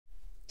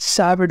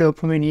Cyber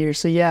Dopamine here.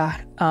 So yeah,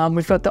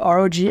 we've got the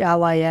ROG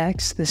ALLY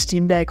X, the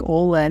Steamdeck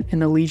OLED,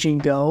 and the Legion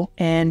Go.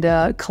 And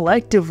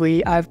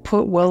collectively, I've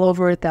put well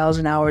over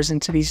 1,000 hours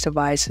into these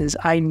devices.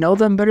 I know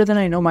them better than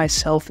I know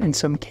myself in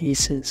some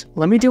cases.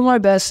 Let me do my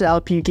best to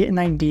help you get an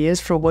ideas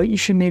for what you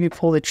should maybe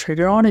pull the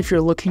trigger on if you're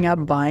looking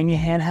at buying a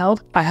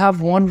handheld. I have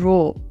one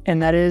rule,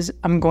 and that is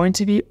I'm going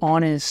to be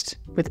honest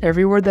with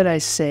every word that I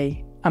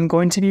say. I'm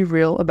going to be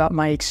real about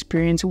my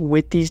experience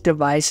with these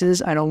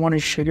devices. I don't want to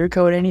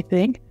sugarcoat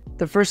anything.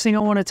 The first thing I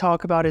want to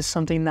talk about is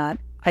something that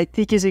I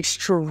think is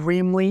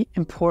extremely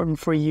important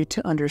for you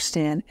to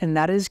understand, and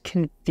that is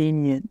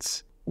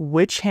convenience.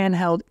 Which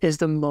handheld is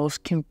the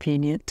most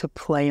convenient to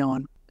play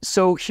on?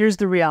 So here's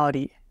the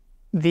reality.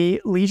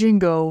 The Legion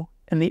Go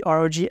and the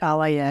ROG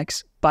ALLY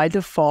X by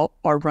default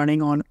are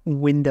running on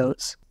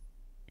Windows.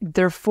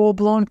 They're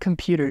full-blown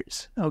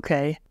computers,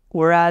 okay?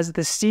 Whereas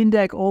the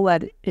Steamdeck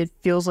OLED, it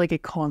feels like a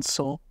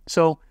console.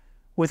 So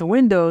with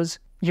Windows,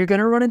 you're going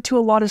to run into a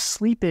lot of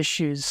sleep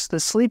issues. The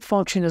sleep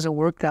function doesn't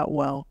work that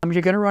well.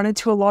 You're going to run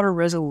into a lot of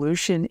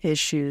resolution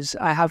issues.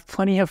 I have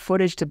plenty of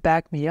footage to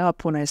back me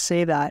up when I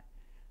say that.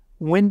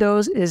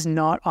 Windows is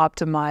not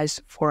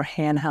optimized for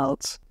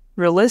handhelds.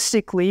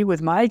 Realistically,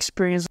 with my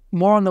experience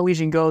more on the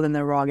Legion Go than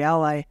the ROG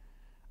Ally,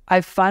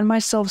 I find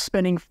myself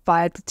spending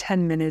 5 to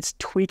 10 minutes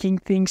tweaking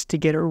things to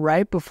get it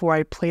right before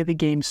I play the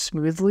game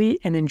smoothly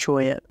and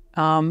enjoy it.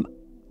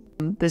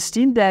 The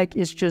Steam Deck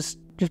is just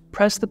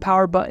press the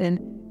power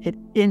button. It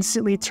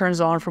instantly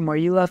turns on from where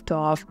you left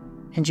off,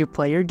 and you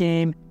play your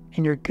game,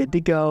 and you're good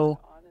to go.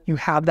 You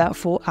have that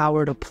full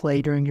hour to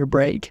play during your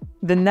break.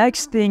 The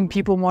next thing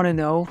people want to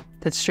know,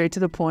 that's straight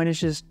to the point, is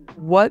just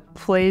what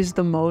plays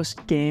the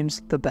most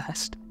games the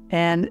best.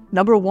 And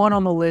number one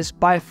on the list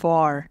by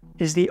far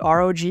is the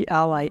ROG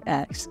ALLY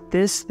X.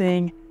 This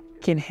thing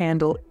can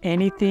handle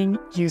anything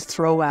you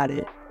throw at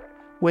it.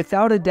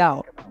 Without a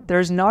doubt,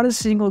 there's not a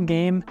single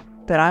game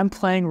that I'm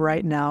playing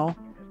right now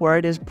where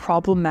it is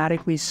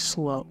problematically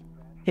slow.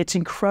 It's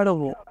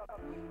incredible.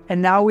 And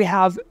now we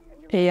have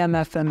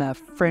AM/FMF,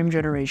 frame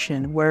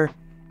generation, where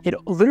it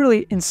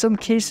literally, in some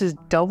cases,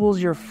 doubles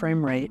your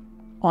frame rate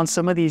on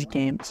some of these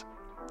games.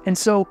 And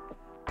so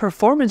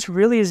performance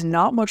really is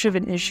not much of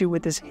an issue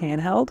with this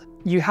handheld.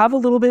 You have a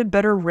little bit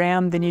better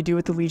RAM than you do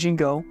with the Legion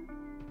Go,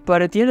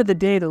 but at the end of the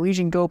day, the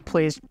Legion Go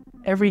plays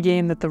every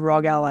game that the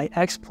ROG ALLY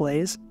X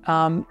plays.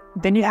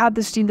 Then you have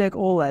the Steamdeck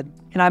OLED,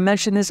 and I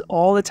mention this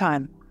all the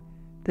time.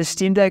 The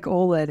Steamdeck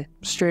OLED,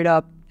 straight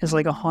up, is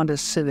like a Honda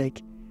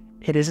Civic.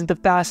 It isn't the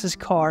fastest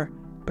car,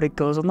 but it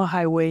goes on the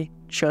highway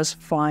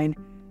just fine.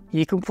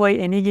 You can play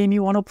any game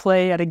you want to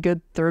play at a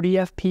good 30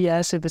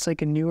 FPS if it's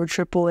like a newer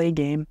AAA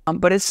game,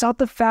 but it's not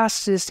the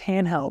fastest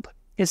handheld.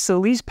 It's the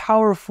least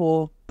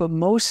powerful, but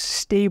most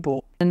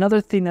stable.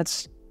 Another thing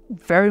that's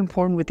very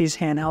important with these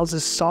handhelds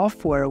is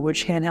software.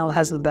 Which handheld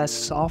has the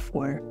best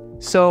software?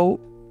 So,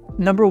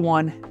 number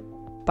one,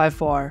 by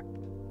far,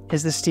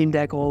 is the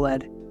Steamdeck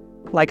OLED.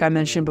 Like I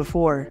mentioned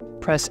before,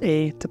 press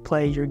A to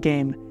play your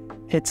game.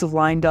 It's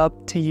lined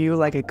up to you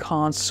like a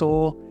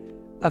console.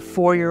 A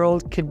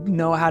 4-year-old could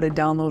know how to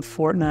download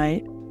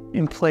Fortnite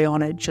and play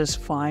on it just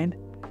fine.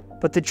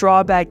 But the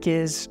drawback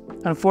is,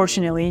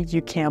 unfortunately,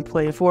 you can't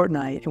play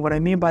Fortnite. And what I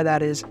mean by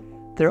that is,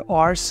 there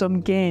are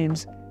some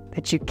games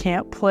that you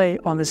can't play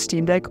on the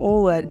Steamdeck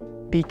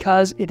OLED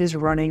because it is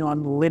running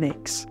on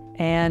Linux.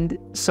 And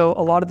so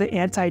a lot of the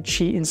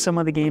anti-cheat in some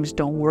of the games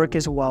don't work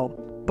as well.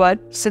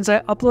 But since I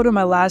uploaded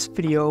my last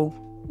video,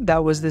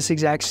 that was this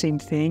exact same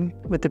thing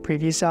with the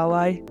previous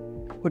Ally,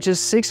 which is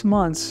 6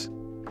 months,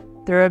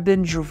 there have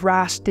been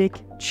drastic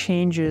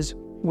changes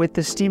with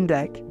the Steam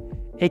Deck.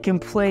 It can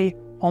play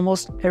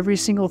almost every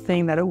single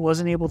thing that it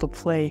wasn't able to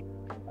play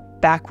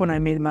back when I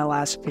made my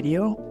last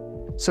video.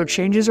 So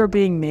changes are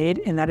being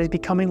made, and that is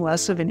becoming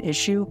less of an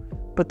issue,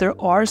 but there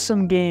are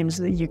some games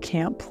that you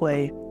can't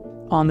play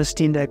on the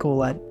Steam Deck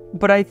OLED.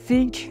 But I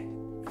think,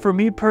 for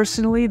me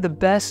personally, the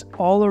best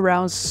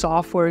all-around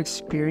software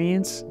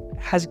experience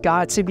has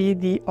got to be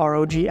the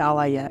ROG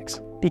ALLY X,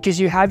 because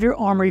you have your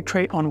Armory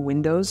Crate on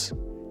Windows,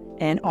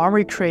 and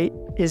Armory Crate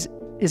is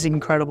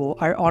incredible.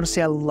 I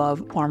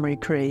love Armory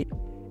Crate.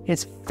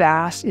 It's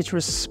fast, it's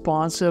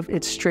responsive,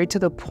 it's straight to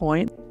the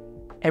point.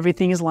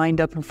 Everything is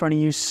lined up in front of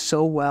you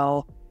so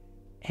well.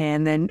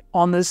 And then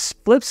on the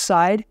flip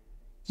side,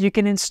 you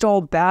can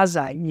install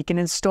Bazi. You can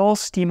install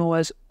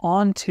SteamOS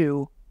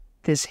onto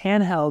this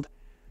handheld.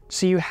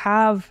 So you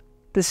have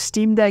the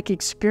Steam Deck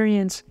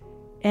experience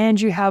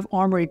and you have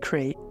Armory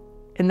Crate.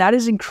 And that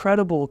is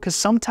incredible because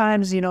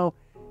sometimes,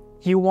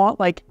 you want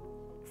like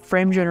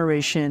frame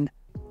generation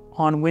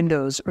on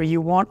Windows, or you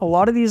want a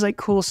lot of these like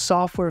cool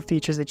software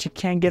features that you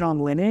can't get on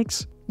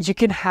Linux. You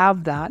can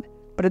have that.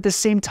 But at the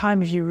same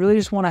time, if you really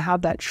just want to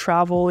have that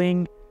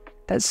traveling,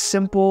 that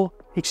simple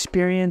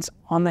experience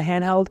on the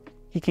handheld,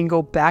 you can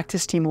go back to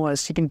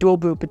SteamOS. You can dual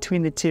boot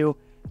between the two.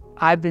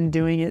 I've been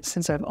doing it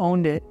since I've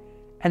owned it.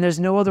 And there's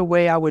no other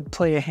way I would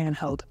play a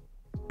handheld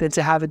than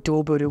to have it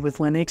dual booted with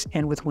Linux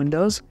and with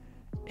Windows.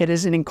 It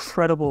is an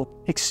incredible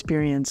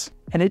experience,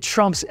 and it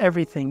trumps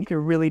everything. It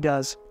really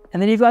does.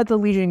 And then you've got the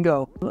Legion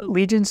Go.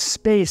 Legion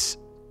Space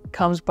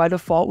comes by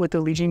default with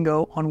the Legion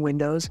Go on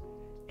Windows.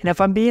 And if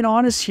I'm being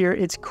honest here,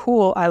 it's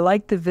cool. I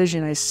like the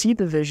vision. I see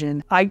the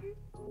vision.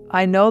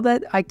 I know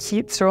that I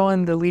keep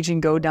throwing the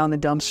Legion Go down the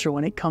dumpster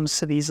when it comes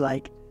to these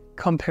like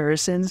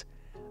comparisons.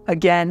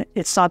 Again,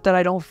 it's not that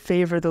I don't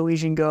favor the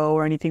Legion Go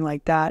or anything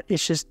like that.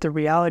 It's just the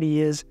reality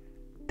is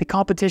the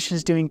competition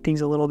is doing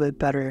things a little bit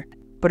better.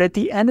 But at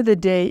the end of the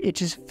day, it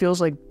just feels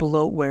like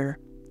bloatware.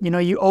 You know,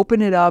 you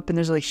open it up and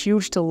there's a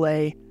huge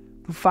delay.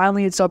 But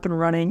finally, it's up and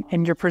running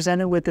and you're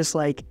presented with this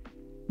like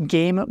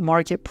game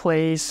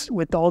marketplace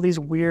with all these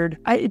weird...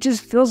 it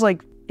just feels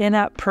like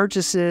in-app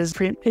purchases.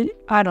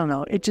 I don't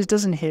know. It just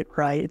doesn't hit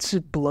right. It's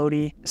just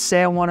bloaty.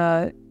 Say I want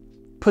to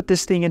put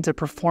this thing into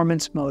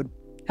performance mode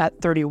at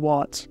 30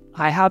 watts.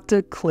 I have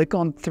to click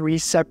on 3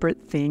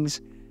 separate things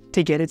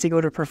to get it to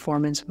go to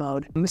performance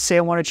mode. Say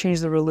I want to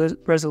change the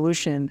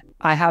resolution.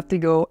 I have to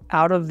go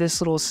out of this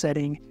little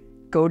setting,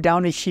 go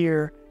down to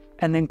here,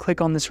 and then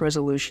click on this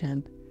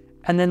resolution.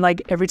 And then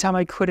like every time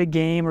I quit a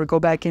game or go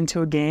back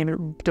into a game,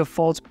 it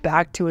defaults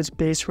back to its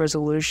base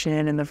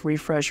resolution and the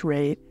refresh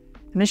rate.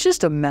 And it's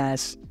just a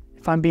mess,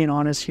 if I'm being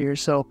honest here.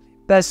 So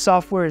best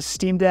software is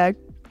Steamdeck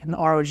and the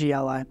ROG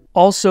Ally.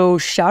 Also,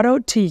 shout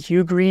out to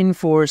Ugreen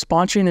for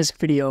sponsoring this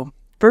video.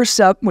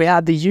 First up, we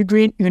have the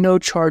Ugreen Uno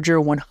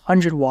Charger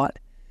 100 watt.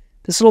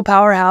 This little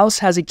powerhouse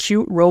has a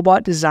cute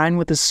robot design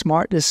with a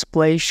smart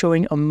display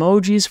showing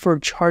emojis for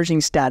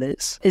charging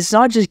status. It's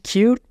not just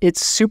cute,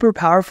 it's super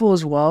powerful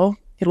as well.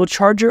 It'll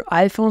charge your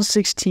iPhone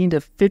 16 to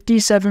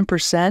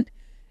 57%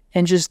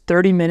 in just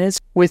 30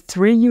 minutes. With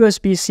 3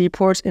 USB-C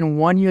ports and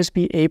 1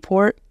 USB-A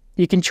port,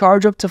 you can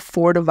charge up to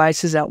 4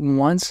 devices at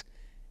once.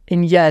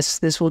 And yes,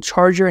 this will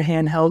charge your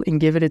handheld and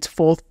give it its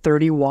full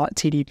 30 watt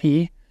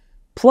TDP.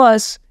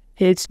 Plus,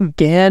 its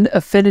GaN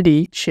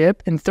affinity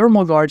chip and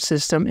thermal guard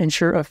system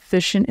ensure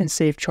efficient and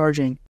safe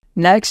charging.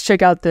 Next,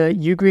 check out the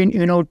Ugreen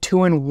Uno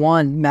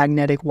 2-in-1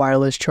 magnetic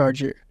wireless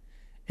charger.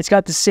 It's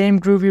got the same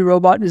groovy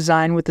robot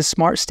design with the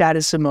smart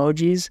status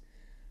emojis,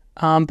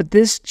 but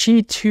this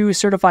G2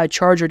 certified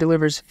charger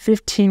delivers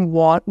 15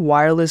 watt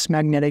wireless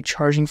magnetic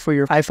charging for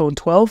your iPhone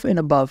 12 and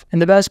above.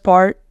 And the best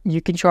part, you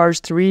can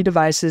charge 3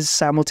 devices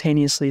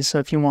simultaneously. So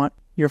if you want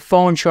your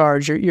phone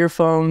charge, your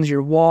earphones,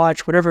 your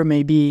watch, whatever it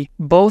may be,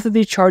 both of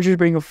these chargers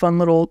bring a fun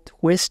little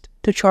twist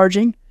to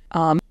charging.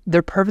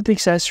 They're perfect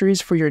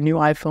accessories for your new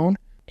iPhone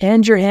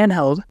and your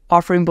handheld,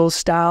 offering both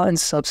style and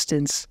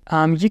substance.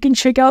 You can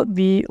check out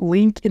the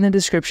link in the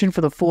description for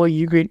the full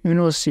Ugreen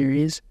Uno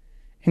series,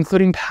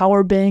 including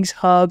power banks,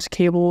 hubs,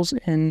 cables,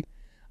 and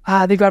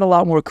they've got a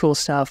lot more cool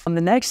stuff. And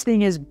the next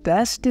thing is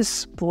best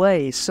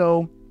display.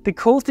 So the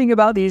cool thing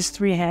about these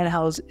 3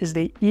 handhelds is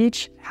they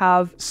each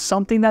have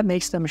something that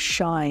makes them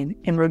shine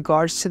in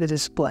regards to the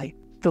display.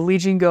 The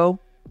Legion Go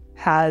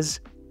has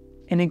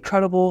an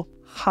incredible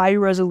high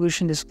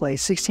resolution display,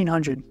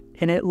 1600.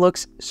 And it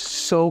looks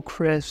so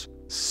crisp,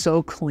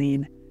 so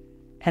clean,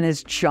 and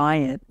it's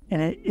giant, and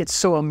it's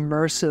so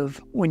immersive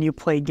when you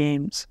play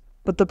games.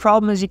 But the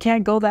problem is you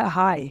can't go that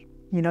high.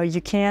 You know, you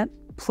can't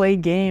play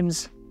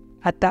games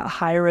at that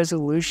high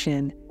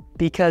resolution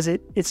because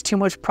it's too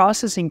much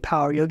processing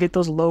power. You'll get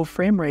those low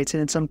frame rates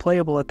and it's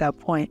unplayable at that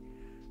point.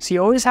 So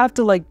you always have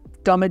to like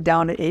dumb it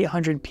down to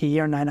 800p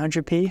or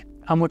 900p,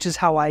 which is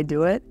how I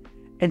do it.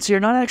 And so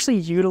you're not actually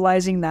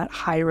utilizing that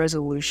high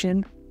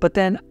resolution. But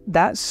then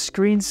that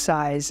screen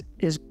size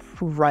is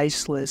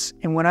priceless.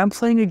 And when I'm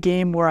playing a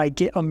game where I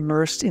get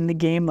immersed in the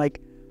game,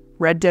 like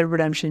Red Dead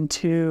Redemption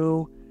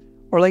 2,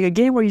 or like a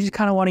game where you just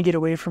kind of want to get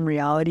away from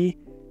reality,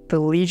 the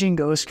Legion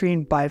Go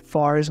screen by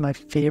far is my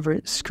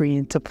favorite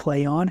screen to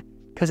play on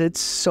because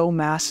it's so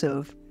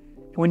massive.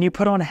 When you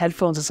put on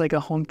headphones, it's like a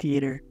home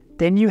theater.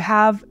 Then you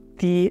have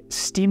the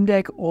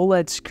Steamdeck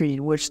OLED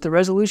screen, which the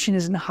resolution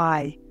isn't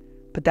high,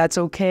 but that's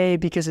okay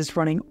because it's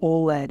running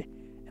OLED.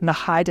 And the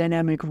high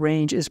dynamic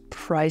range is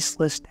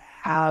priceless to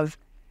have.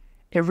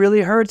 It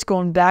really hurts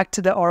going back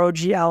to the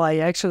ROG Ally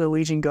X or the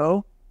Legion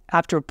Go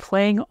after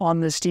playing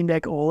on the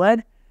Steamdeck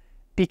OLED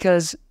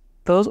because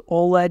those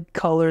OLED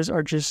colors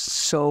are just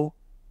so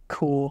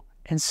cool.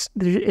 And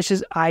it's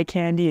just eye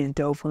candy and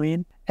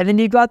dopamine. And then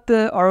you got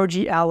the ROG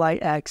Ally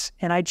X.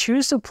 And I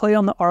choose to play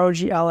on the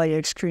ROG Ally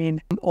X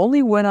screen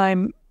only when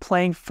I'm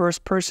playing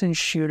first-person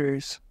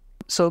shooters.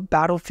 So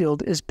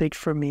Battlefield is big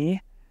for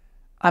me.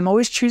 I'm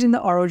always choosing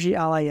the ROG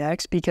Ally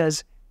X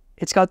because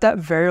it's got that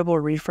variable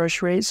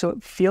refresh rate, so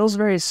it feels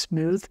very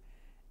smooth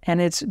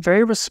and it's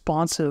very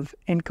responsive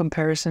in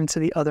comparison to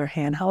the other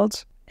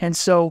handhelds. And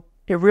so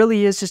it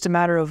really is just a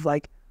matter of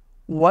like,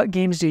 what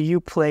games do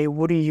you play?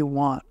 What do you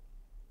want?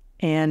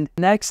 And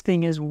the next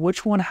thing is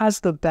which one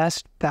has the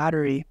best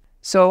battery.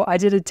 So I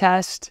did a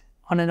test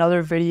on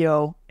another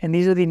video and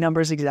these are the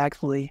numbers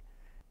exactly.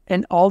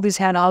 And all these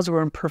handhelds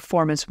were in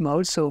performance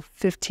mode, so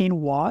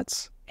 15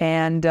 watts.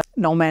 And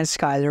No Man's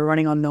Sky, they're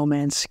running on No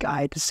Man's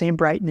Sky, the same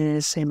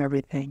brightness, same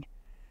everything.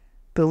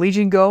 The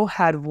Legion Go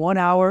had 1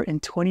 hour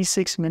and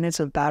 26 minutes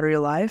of battery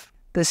life.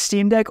 The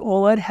Steamdeck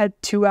OLED had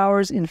 2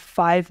 hours and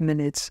 5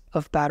 minutes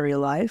of battery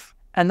life.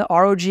 And the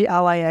ROG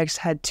Ally X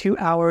had 2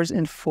 hours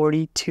and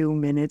 42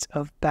 minutes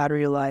of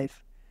battery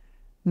life.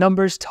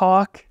 Numbers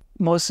talk.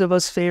 Most of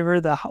us favor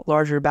the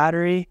larger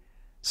battery.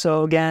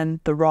 So again,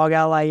 the ROG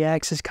Ally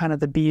X is kind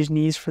of the bee's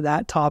knees for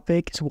that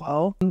topic as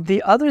well.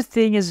 The other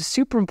thing is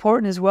super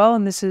important as well,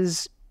 and this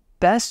is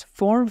best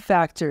form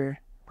factor,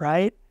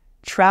 right?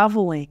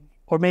 Traveling,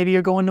 or maybe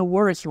you're going to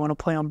work, you want to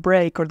play on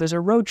break, or there's a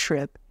road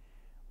trip.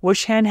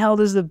 Which handheld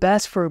is the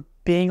best for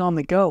being on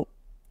the go?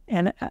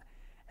 And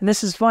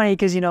this is funny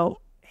because, you know,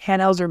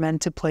 handhelds are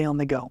meant to play on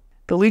the go.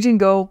 The Legion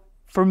Go,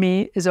 for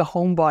me, is a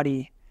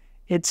homebody.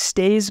 It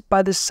stays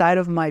by the side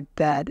of my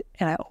bed,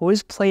 and I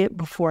always play it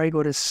before I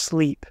go to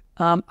sleep.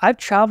 I've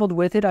traveled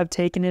with it. I've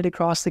taken it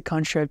across the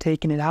country. I've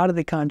taken it out of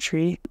the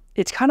country.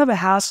 It's kind of a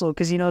hassle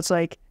because, you know, it's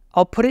like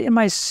I'll put it in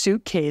my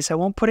suitcase. I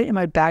won't put it in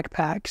my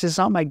backpack because it's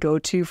not my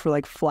go-to for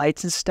like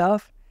flights and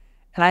stuff.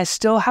 And I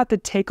still have to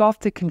take off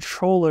the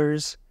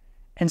controllers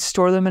and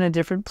store them in a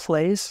different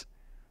place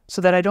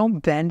so that I don't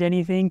bend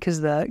anything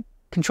because the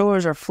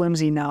controllers are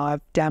flimsy now.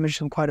 I've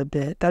damaged them quite a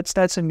bit.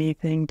 That's a me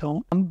thing.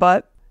 Don't.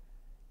 But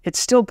it's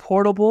still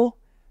portable,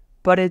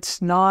 but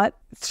it's not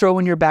throw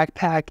in your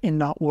backpack and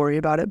not worry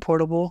about it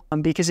portable.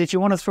 Because if you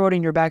want to throw it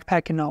in your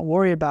backpack and not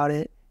worry about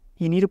it,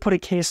 you need to put a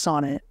case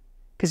on it.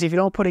 Because if you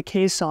don't put a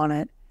case on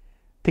it,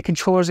 the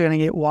controllers are going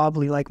to get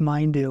wobbly like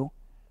mine do.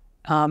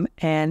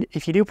 And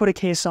if you do put a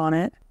case on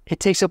it, it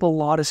takes up a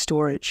lot of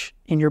storage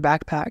in your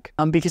backpack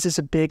because it's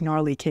a big,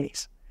 gnarly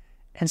case.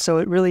 And so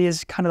it really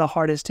is kind of the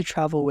hardest to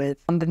travel with.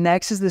 The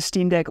next is the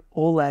Steamdeck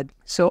OLED.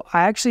 So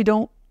I actually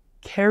don't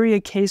carry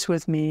a case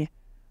with me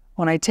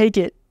when I take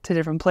it to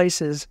different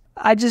places.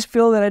 I just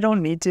feel that I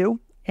don't need to.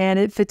 And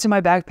it fits in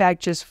my backpack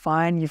just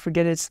fine. You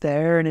forget it's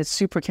there and it's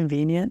super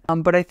convenient.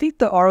 But I think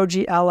the ROG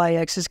Ally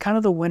X is kind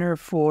of the winner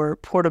for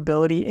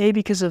portability. A,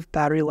 because of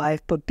battery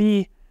life, but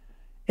B,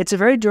 it's a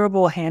very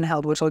durable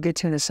handheld, which I'll get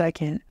to in a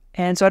second.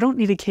 And so I don't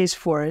need a case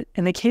for it.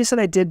 And the case that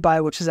I did buy,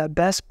 which is at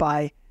Best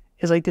Buy,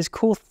 is like this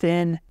cool,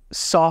 thin,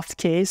 soft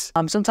case.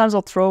 Sometimes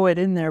I'll throw it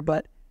in there,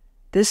 but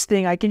this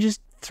thing I can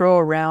just throw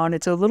around.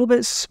 It's a little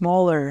bit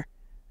smaller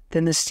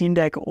than the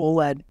Steamdeck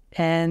OLED,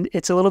 and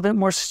it's a little bit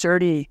more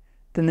sturdy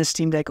than the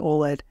Steamdeck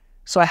OLED.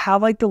 So I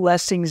have like the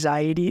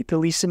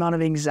least amount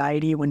of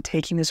anxiety when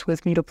taking this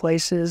with me to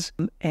places.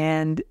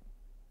 And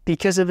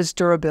because of its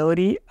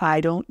durability,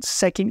 I don't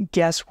second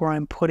guess where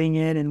I'm putting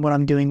it and what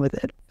I'm doing with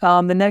it.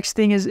 The next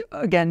thing is,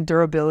 again,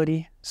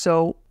 durability.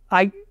 So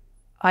I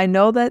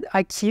know that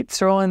I keep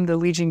throwing the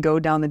Legion Go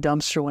down the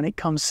dumpster when it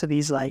comes to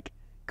these like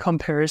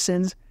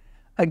comparisons.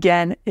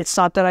 Again, it's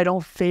not that I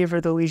don't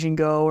favor the Legion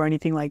Go or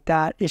anything like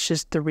that. It's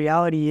just the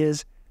reality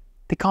is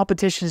the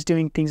competition is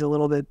doing things a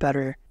little bit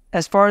better.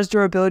 As far as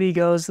durability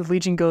goes, the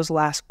Legion Go's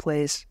last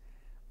place.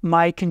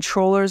 My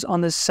controllers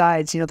on the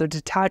sides, you know, they're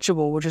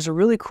detachable, which is a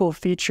really cool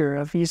feature.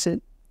 I've used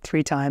it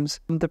 3 times.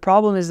 The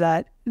problem is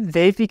that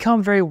they've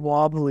become very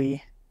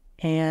wobbly.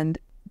 And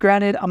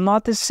granted, I'm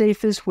not the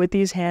safest with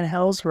these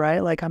handhelds,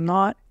 right? Like I'm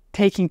not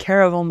taking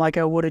care of them like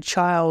I would a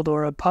child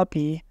or a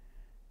puppy.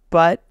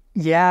 But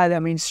yeah, I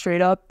mean,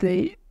 straight up,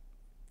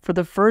 for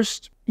the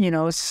first,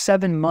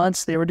 7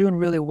 months, they were doing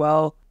really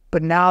well.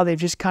 But now they've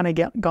just kind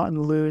of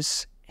gotten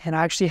loose. And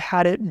I actually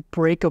had it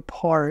break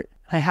apart.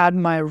 I had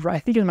I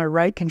think it was my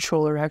right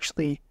controller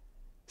actually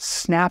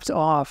snapped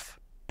off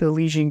the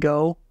Legion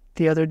Go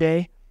the other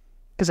day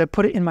because I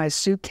put it in my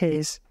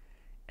suitcase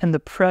and the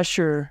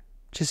pressure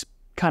just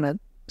kind of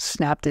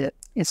snapped it.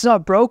 It's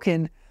not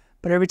broken,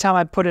 but every time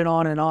I put it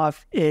on and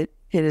off, it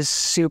is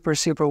super,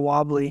 super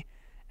wobbly.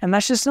 And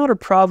that's just not a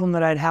problem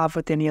that I'd have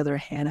with any other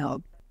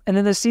handheld. And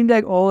then the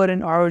Steamdeck OLED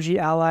and ROG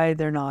Ally,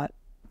 they're not.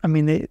 I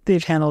mean,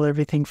 they've handled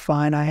everything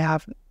fine. I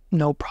have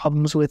no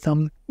problems with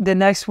them. The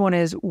next one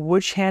is,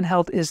 which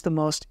handheld is the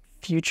most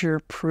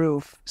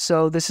future-proof?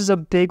 So this is a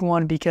big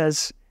one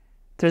because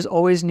there's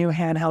always new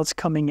handhelds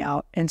coming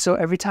out. And so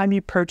every time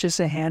you purchase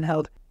a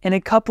handheld, in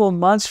a couple of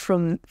months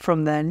from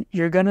then,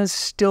 you're going to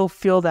still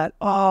feel that,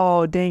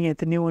 oh, dang it,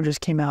 the new one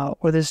just came out,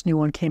 or this new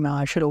one came out,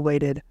 I should have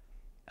waited.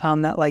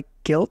 That like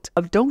guilt.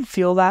 Don't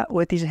feel that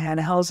with these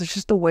handhelds. It's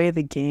just the way of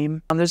the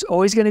game. There's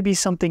always going to be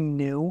something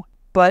new.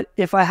 But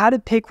if I had to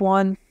pick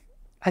one,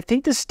 I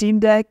think the Steam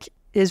Deck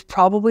is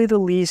probably the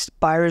least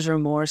buyer's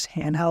remorse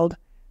handheld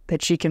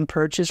that you can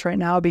purchase right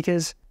now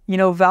because,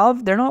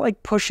 Valve, they're not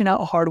like pushing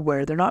out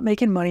hardware. They're not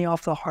making money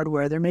off the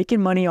hardware. They're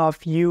making money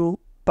off you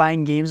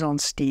buying games on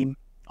Steam,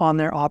 on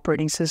their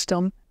operating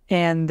system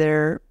and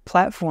their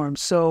platform.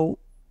 So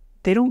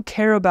they don't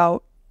care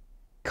about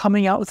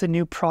coming out with a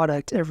new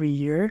product every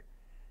year.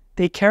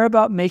 They care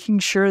about making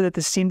sure that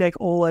the Steam Deck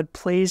OLED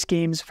plays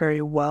games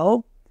very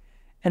well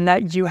and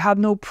that you have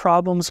no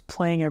problems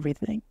playing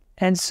everything.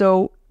 And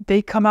so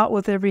they come out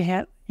with every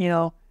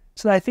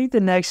so I think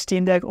the next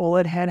Steam Deck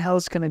OLED handheld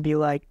is going to be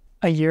like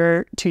a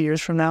year, 2 years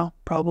from now,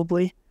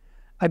 probably.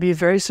 I'd be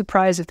very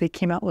surprised if they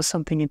came out with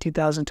something in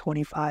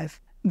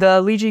 2025.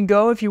 The Legion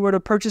Go, if you were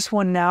to purchase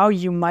one now,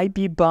 you might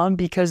be bummed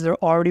because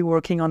they're already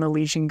working on the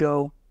Legion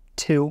Go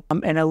 2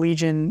 and a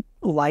Legion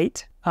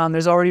light.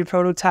 There's already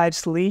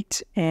prototypes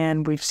leaked,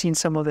 and we've seen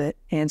some of it.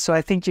 And so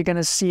I think you're going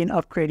to see an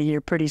upgrade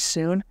here pretty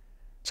soon.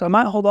 So I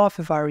might hold off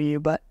if I were you.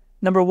 But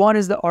number one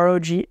is the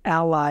ROG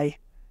Ally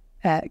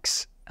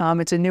X.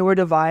 It's a newer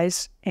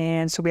device,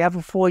 and so we have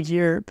a full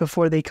year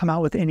before they come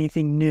out with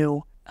anything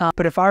new.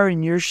 But if I were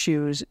in your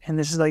shoes, and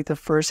this is like the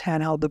first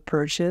handheld to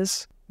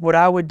purchase, what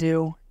I would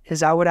do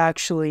is I would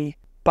actually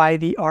buy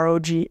the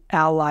ROG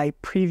Ally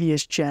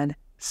previous gen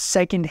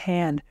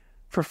secondhand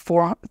for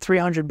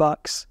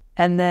 $300,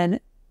 and then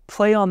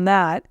play on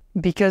that,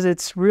 because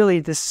it's really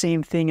the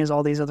same thing as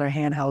all these other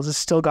handhelds. It's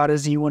still got a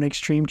Z1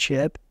 Extreme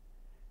chip,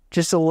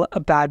 just a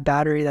bad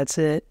battery, that's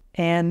it.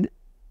 And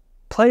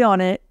play on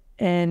it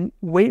and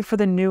wait for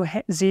the new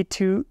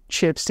Z2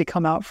 chips to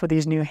come out for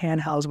these new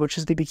handhelds, which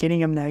is the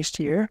beginning of next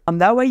year.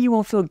 That way you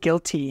won't feel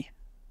guilty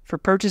for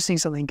purchasing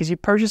something, because you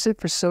purchase it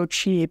for so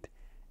cheap,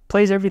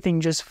 plays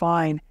everything just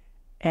fine,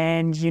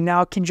 and you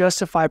now can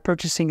justify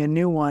purchasing a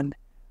new one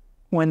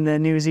when the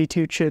new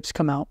Z2 chips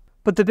come out.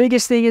 But the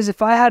biggest thing is,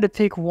 if I had to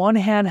pick one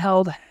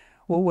handheld,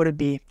 what would it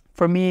be?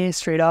 For me,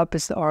 straight up,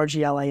 it's the ROG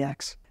Ally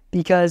X.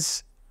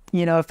 Because,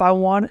 you know, if I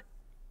want,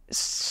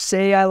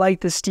 say I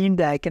like the Steam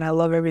Deck and I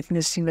love everything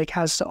the Steam Deck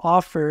has to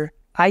offer,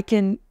 I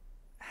can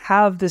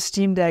have the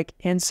Steam Deck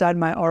inside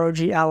my ROG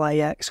Ally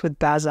X with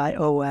Bazi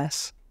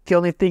OS. The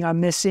only thing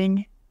I'm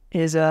missing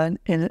is an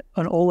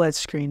OLED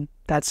screen.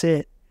 That's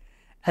it.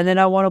 And then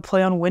I want to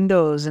play on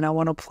Windows, and I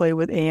want to play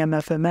with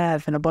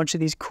AM/FMF and a bunch of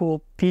these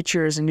cool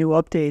features and new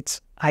updates.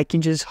 I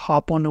can just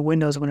hop onto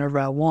Windows whenever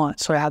I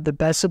want. So I have the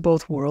best of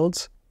both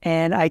worlds,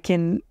 and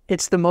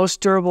it's the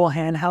most durable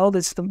handheld.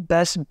 It's the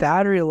best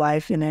battery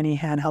life in any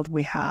handheld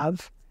we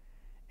have.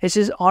 It's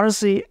just,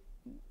 honestly,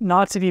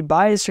 not to be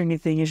biased or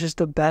anything, it's just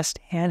the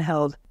best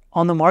handheld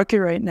on the market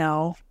right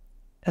now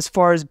as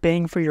far as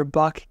bang for your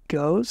buck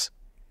goes.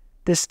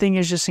 This thing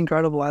is just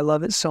incredible. I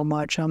love it so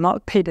much. I'm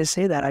not paid to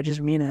say that. I just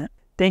mean it.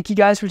 Thank you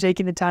guys for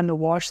taking the time to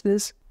watch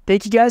this.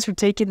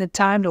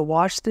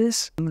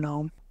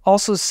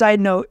 Also, side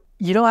note,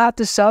 you don't have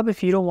to sub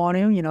if you don't want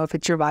to. You know, if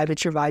it's your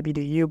vibe, you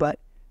do you. But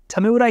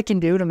tell me what I can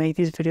do to make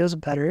these videos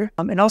better.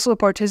 And also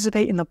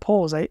participate in the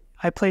polls. I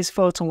place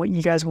votes on what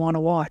you guys want to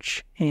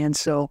watch. And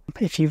so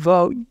if you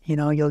vote, you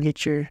know, you'll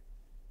get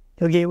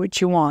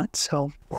what you want. So